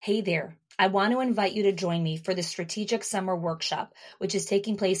Hey there. I want to invite you to join me for the Strategic Summer Workshop, which is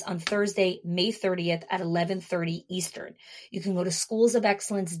taking place on Thursday, May 30th at 11:30 Eastern. You can go to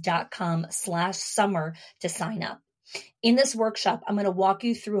schoolsofexcellence.com/summer to sign up. In this workshop, I'm going to walk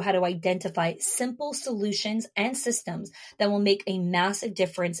you through how to identify simple solutions and systems that will make a massive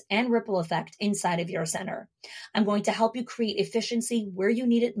difference and ripple effect inside of your center. I'm going to help you create efficiency where you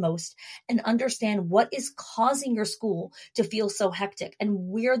need it most and understand what is causing your school to feel so hectic and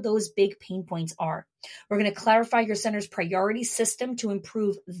where those big pain points are. We're going to clarify your center's priority system to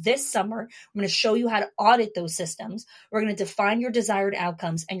improve this summer. I'm going to show you how to audit those systems. We're going to define your desired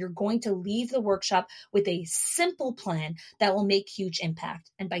outcomes, and you're going to leave the workshop with a simple plan that will make huge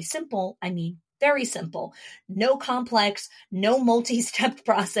impact. And by simple, I mean very simple. No complex, no multi-step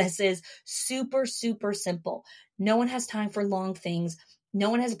processes, super, super simple. No one has time for long things. No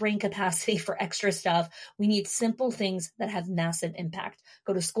one has brain capacity for extra stuff. We need simple things that have massive impact.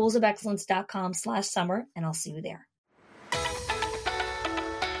 Go to schoolsofexcellence.com/summer, and I'll see you there.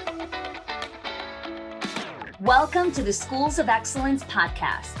 Welcome to the Schools of Excellence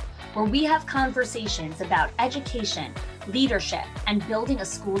podcast, where we have conversations about education, leadership, and building a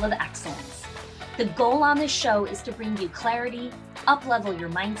school of excellence. The goal on this show is to bring you clarity, up-level your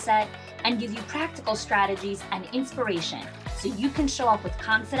mindset, and give you practical strategies and inspiration so you can show up with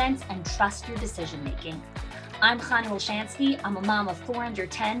confidence and trust your decision-making. I'm Chana Wilshansky. I'm a mom of 4 under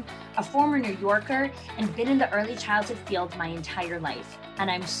 10, a former New Yorker, and been in the early childhood field my entire life.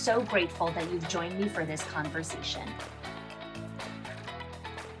 And I'm so grateful that you've joined me for this conversation.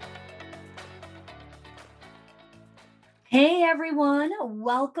 Hey everyone,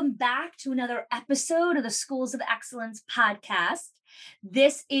 welcome back to another episode of the Schools of Excellence podcast.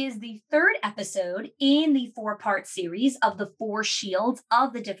 This is the third episode in the 4-part series of the 4 shields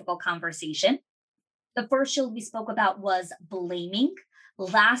of the difficult conversation. The first shield we spoke about was blaming.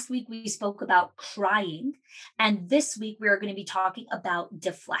 Last week we spoke about crying. And this week we are going to be talking about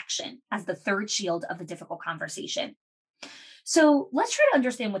deflection as the third shield of the difficult conversation. So let's try to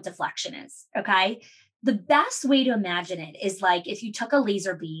understand what deflection is, okay? The best way to imagine it is like if you took a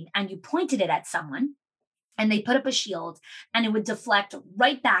laser beam and you pointed it at someone and they put up a shield and it would deflect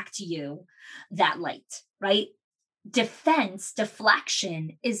right back to you that light, right?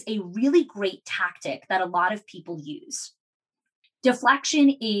 Deflection is a really great tactic that a lot of people use.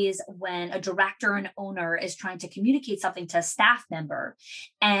 Deflection is when a director and owner is trying to communicate something to a staff member,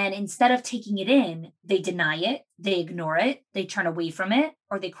 and instead of taking it in, they deny it, they ignore it, they turn away from it,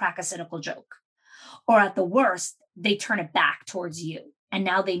 or they crack a cynical joke. Or at the worst, they turn it back towards you. And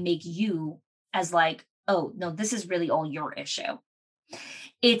now they make you as like, oh, no, this is really all your issue.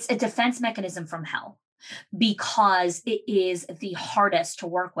 It's a defense mechanism from hell because it is the hardest to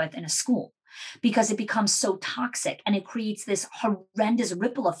work with in a school because it becomes so toxic and it creates this horrendous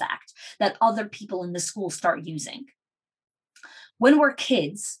ripple effect that other people in the school start using. When we're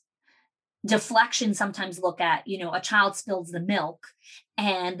kids, deflection sometimes look at, a child spills the milk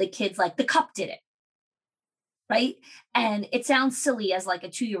and the kid's like, the cup did it. Right? And it sounds silly as like a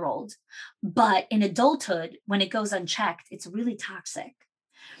 2-year-old, but in adulthood, when it goes unchecked, it's really toxic.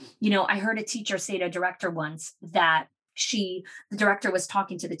 I heard a teacher say to a director once that the director was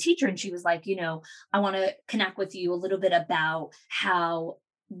talking to the teacher and she was like, I want to connect with you a little bit about how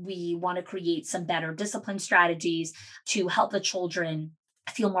we want to create some better discipline strategies to help the children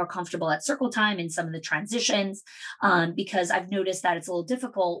feel more comfortable at circle time in some of the transitions, because I've noticed that it's a little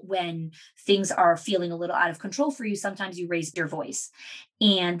difficult when things are feeling a little out of control for you. Sometimes you raise your voice.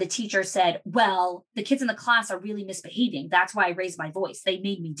 And the teacher said, well, the kids in the class are really misbehaving. That's why I raised my voice. They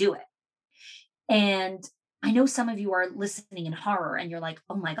made me do it. And I know some of you are listening in horror and you're like,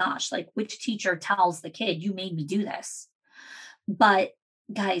 oh my gosh, like which teacher tells the kid you made me do this? But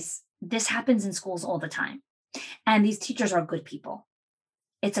guys, this happens in schools all the time. And these teachers are good people.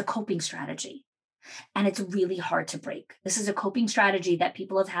 It's a coping strategy, and it's really hard to break. This is a coping strategy that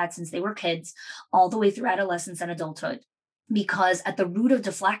people have had since they were kids, all the way through adolescence and adulthood, because at the root of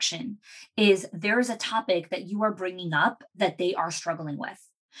deflection is there is a topic that you are bringing up that they are struggling with.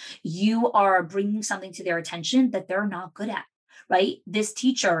 You are bringing something to their attention that they're not good at, right? This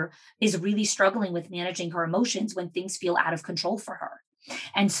teacher is really struggling with managing her emotions when things feel out of control for her.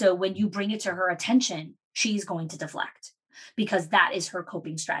 And so when you bring it to her attention, she's going to deflect, because that is her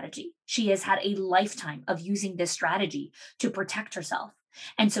coping strategy. She has had a lifetime of using this strategy to protect herself.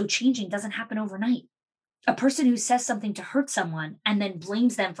 And so changing doesn't happen overnight. A person who says something to hurt someone and then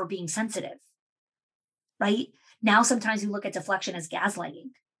blames them for being sensitive, right? Now, sometimes you look at deflection as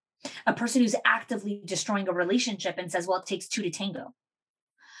gaslighting. A person who's actively destroying a relationship and says, well, it takes 2 to tango.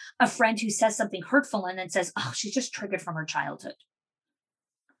 A friend who says something hurtful and then says, oh, she's just triggered from her childhood.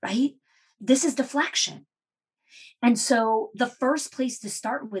 right? This is deflection. And so the first place to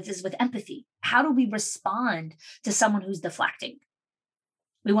start with is with empathy. How do we respond to someone who's deflecting?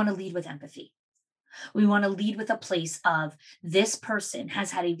 We want to lead with empathy. We want to lead with a place of this person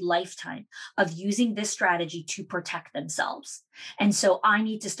has had a lifetime of using this strategy to protect themselves. And so I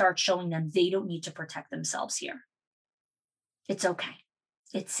need to start showing them they don't need to protect themselves here. It's okay.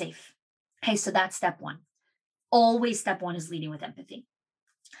 It's safe. Okay, so that's step one. Always step one is leading with empathy.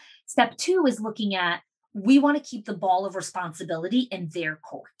 Step two is looking at we want to keep the ball of responsibility in their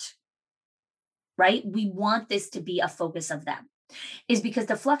court, right? We want this to be a focus of them, is because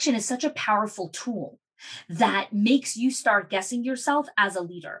deflection is such a powerful tool that makes you start guessing yourself as a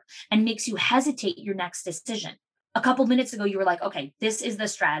leader and makes you hesitate your next decision. A couple minutes ago, you were like, okay, this is the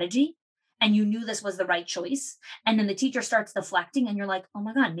strategy. And you knew this was the right choice. And then the teacher starts deflecting, and you're like, oh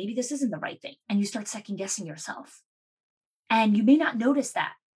my God, maybe this isn't the right thing. And you start second guessing yourself. And you may not notice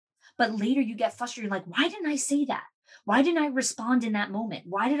that, but later you get frustrated. You're like, why didn't I say that? Why didn't I respond in that moment?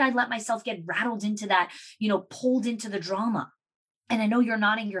 Why did I let myself get rattled into that, pulled into the drama? And I know you're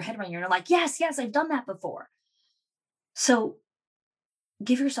nodding your head right. You're like, yes, I've done that before. So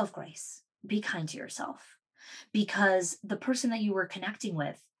give yourself grace. Be kind to yourself, because the person that you were connecting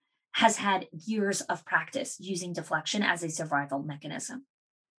with has had years of practice using deflection as a survival mechanism.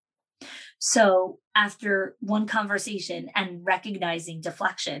 So after one conversation and recognizing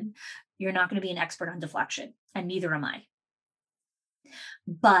deflection, you're not going to be an expert on deflection, and neither am I.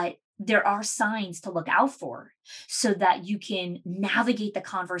 But there are signs to look out for so that you can navigate the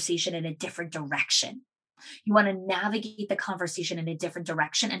conversation in a different direction. You want to navigate the conversation in a different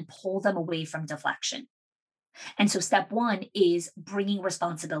direction and pull them away from deflection. And so step one is bringing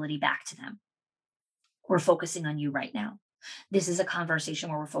responsibility back to them. We're focusing on you right now. This is a conversation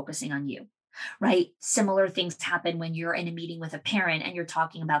where we're focusing on you, right? Similar things happen when you're in a meeting with a parent and you're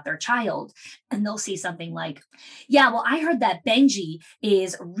talking about their child, and they'll say something like, yeah, well, I heard that Benji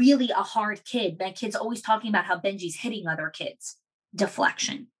is really a hard kid. That kid's always talking about how Benji's hitting other kids.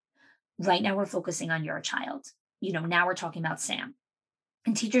 Deflection. Right now we're focusing on your child. Now we're talking about Sam.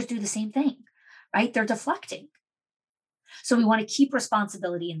 And teachers do the same thing, right? They're deflecting. So we want to keep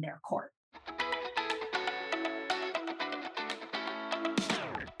responsibility in their court.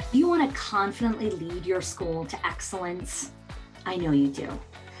 You want to confidently lead your school to excellence? I know you do.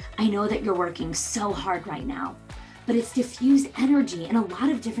 I know that you're working so hard right now, but it's diffused energy in a lot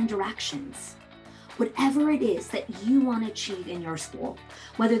of different directions. Whatever it is that you want to achieve in your school,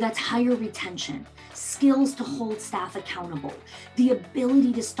 whether that's higher retention, skills to hold staff accountable, the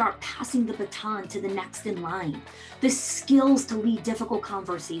ability to start passing the baton to the next in line, the skills to lead difficult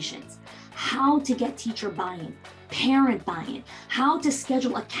conversations, how to get teacher buy-in, parent buy-in, how to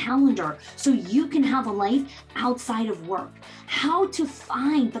schedule a calendar so you can have a life outside of work, how to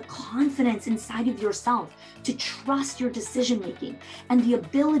find the confidence inside of yourself to trust your decision-making, and the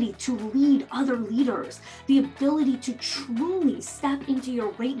ability to lead other leaders, the ability to truly step into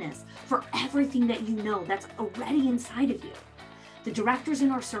your greatness for everything that you know that's already inside of you. The Directors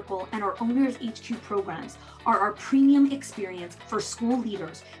in Our Circle and our Owners HQ programs are our premium experience for school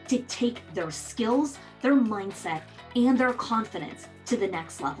leaders to take their skills, their mindset, and their confidence to the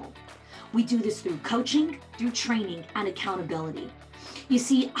next level. We do this through coaching, through training, and accountability. You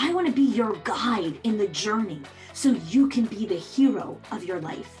see, I want to be your guide in the journey so you can be the hero of your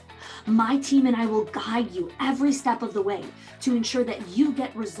life. My team and I will guide you every step of the way to ensure that you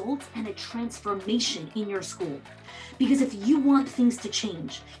get results and a transformation in your school. Because if you want things to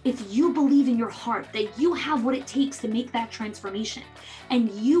change, if you believe in your heart that you have what it takes to make that transformation,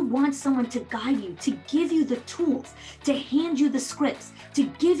 and you want someone to guide you, to give you the tools, to hand you the scripts, to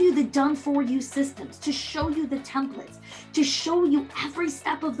give you the done for you systems, to show you the templates, to show you every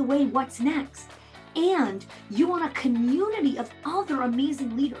step of the way what's next, and you want a community of other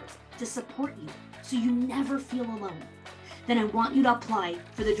amazing leaders to support you so you never feel alone, then I want you to apply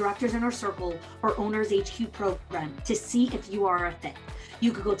for the Directors in Our Circle or Owners HQ program to see if you are a fit.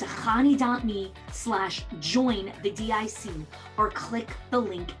 You could go to hani.me/join the DIC or click the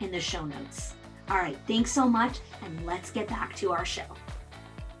link in the show notes. All right, thanks so much, and let's get back to our show.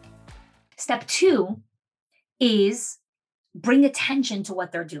 Step two is bring attention to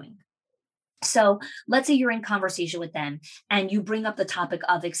what they're doing. So let's say you're in conversation with them and you bring up the topic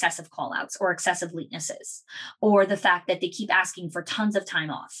of excessive callouts or excessive latenesses, or the fact that they keep asking for tons of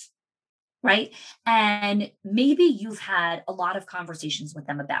time off, right? And maybe you've had a lot of conversations with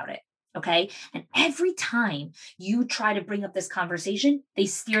them about it, okay? And every time you try to bring up this conversation, they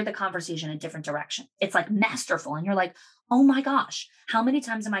steer the conversation in a different direction. It's like masterful. And you're like, oh my gosh, how many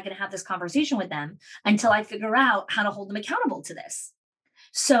times am I going to have this conversation with them until I figure out how to hold them accountable to this?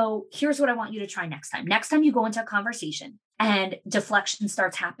 So here's what I want you to try next time. Next time you go into a conversation and deflection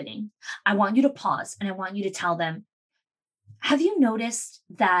starts happening, I want you to pause and I want you to tell them, have you noticed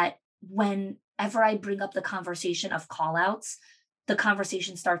that whenever I bring up the conversation of call outs, the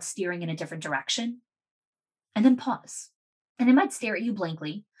conversation starts steering in a different direction? And then pause. And they might stare at you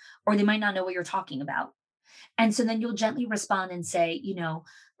blankly, or they might not know what you're talking about. And so then you'll gently respond and say,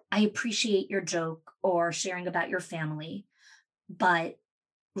 I appreciate your joke or sharing about your family, but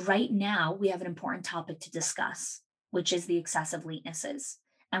right now we have an important topic to discuss, which is the excessive latenesses,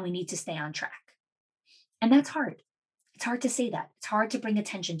 and we need to stay on track. And that's hard. It's hard to say that. It's hard to bring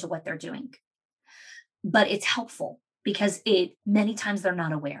attention to what they're doing, but it's helpful because many times they're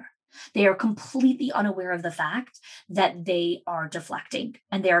not aware. They are completely unaware of the fact that they are deflecting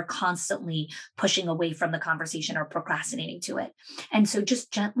and they are constantly pushing away from the conversation or procrastinating to it. And so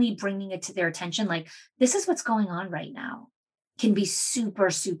just gently bringing it to their attention, like, this is what's going on right now, can be super,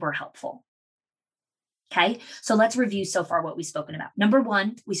 super helpful. Okay, so let's review so far what we've spoken about. Number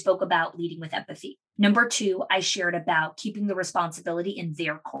one, we spoke about leading with empathy. Number two, I shared about keeping the responsibility in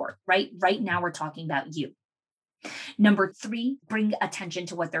their court, right? Right now, we're talking about you. Number three, bring attention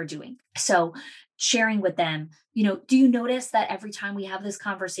to what they're doing. So sharing with them, do you notice that every time we have this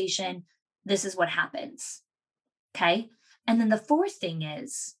conversation, this is what happens? Okay. And then the fourth thing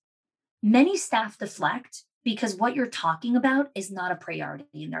is many staff deflect because what you're talking about is not a priority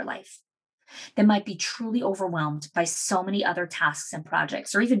in their life. They might be truly overwhelmed by so many other tasks and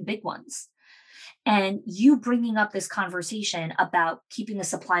projects, or even big ones. And you bringing up this conversation about keeping a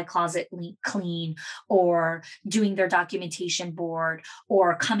supply closet clean or doing their documentation board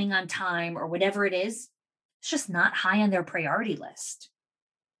or coming on time or whatever it is, it's just not high on their priority list.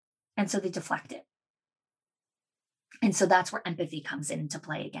 And so they deflect it. And so that's where empathy comes into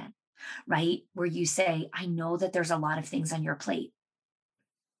play again, right? Where you say, I know that there's a lot of things on your plate.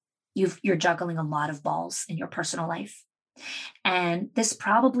 You're juggling a lot of balls in your personal life. And this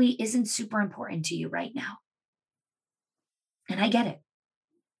probably isn't super important to you right now. And I get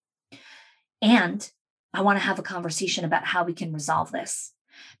it. And I want to have a conversation about how we can resolve this,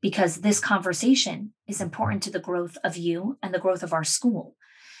 because this conversation is important to the growth of you and the growth of our school.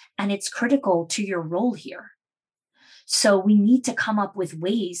 And it's critical to your role here. So we need to come up with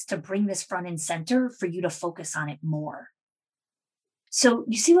ways to bring this front and center for you to focus on it more. So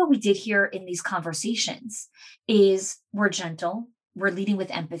you see what we did here in these conversations is we're gentle, we're leading with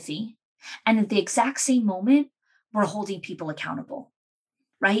empathy, and at the exact same moment, we're holding people accountable,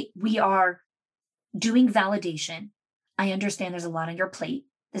 right? We are doing validation. I understand there's a lot on your plate.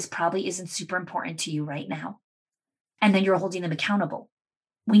 This probably isn't super important to you right now. And then you're holding them accountable.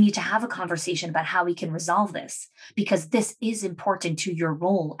 We need to have a conversation about how we can resolve this, because this is important to your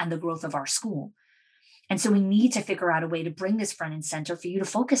role and the growth of our school. And so we need to figure out a way to bring this front and center for you to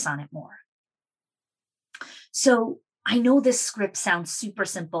focus on it more. So I know this script sounds super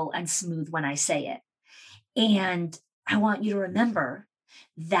simple and smooth when I say it. And I want you to remember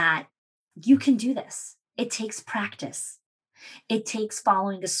that you can do this. It takes practice. It takes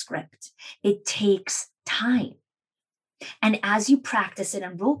following a script. It takes time. And as you practice it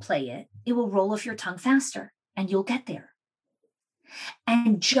and role play it, it will roll off your tongue faster and you'll get there.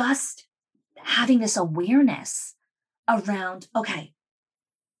 And just having this awareness around, okay,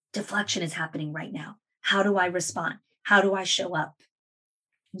 deflection is happening right now. How do I respond? How do I show up?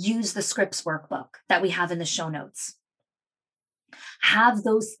 Use the scripts workbook that we have in the show notes. Have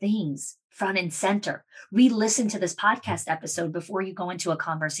those things front and center. Re-listen to this podcast episode before you go into a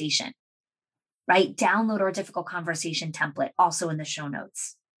conversation, right? Download our difficult conversation template, also in the show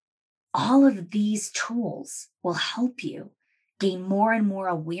notes. All of these tools will help you gain more and more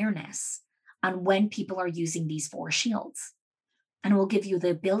awareness on when people are using these 4 shields, and will give you the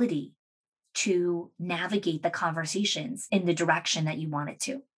ability to navigate the conversations in the direction that you want it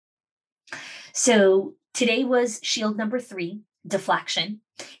to. So today was shield number 3, deflection,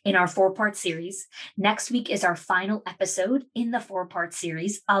 in our 4-part series. Next week is our final episode in the 4-part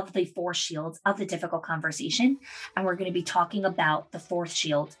series of the 4 shields of the difficult conversation. And we're going to be talking about the 4th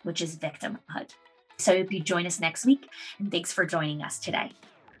shield, which is victimhood. So I hope you join us next week, and thanks for joining us today.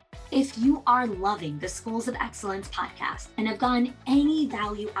 If you are loving the Schools of Excellence podcast and have gotten any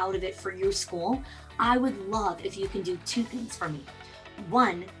value out of it for your school, I would love if you can do 2 things for me.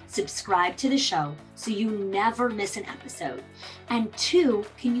 1, subscribe to the show so you never miss an episode. And 2,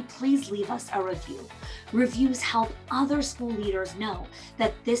 can you please leave us a review? Reviews help other school leaders know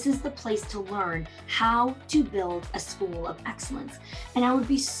that this is the place to learn how to build a school of excellence. And I would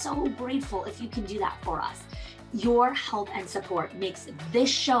be so grateful if you can do that for us. Your help and support makes this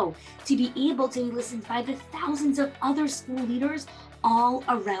show to be able to be listened by the thousands of other school leaders all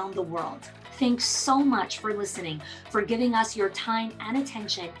around the world. Thanks so much for listening, for giving us your time and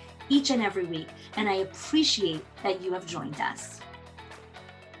attention each and every week, and I appreciate that you have joined us.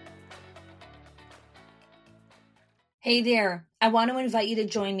 Hey there. I want to invite you to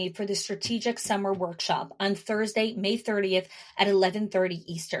join me for the Strategic Summer Workshop on Thursday, May 30th at 11:30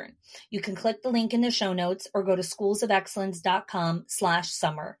 Eastern. You can click the link in the show notes or go to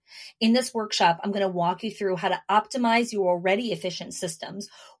schoolsofexcellence.com/summer. In this workshop, I'm going to walk you through how to optimize your already efficient systems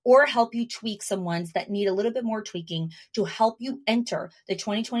or help you tweak some ones that need a little bit more tweaking to help you enter the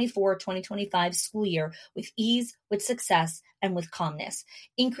 2024-2025 school year with ease, with success, and with calmness.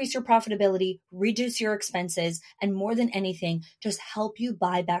 Increase your profitability, reduce your expenses, and more than anything, just help you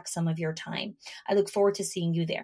buy back some of your time. I look forward to seeing you there.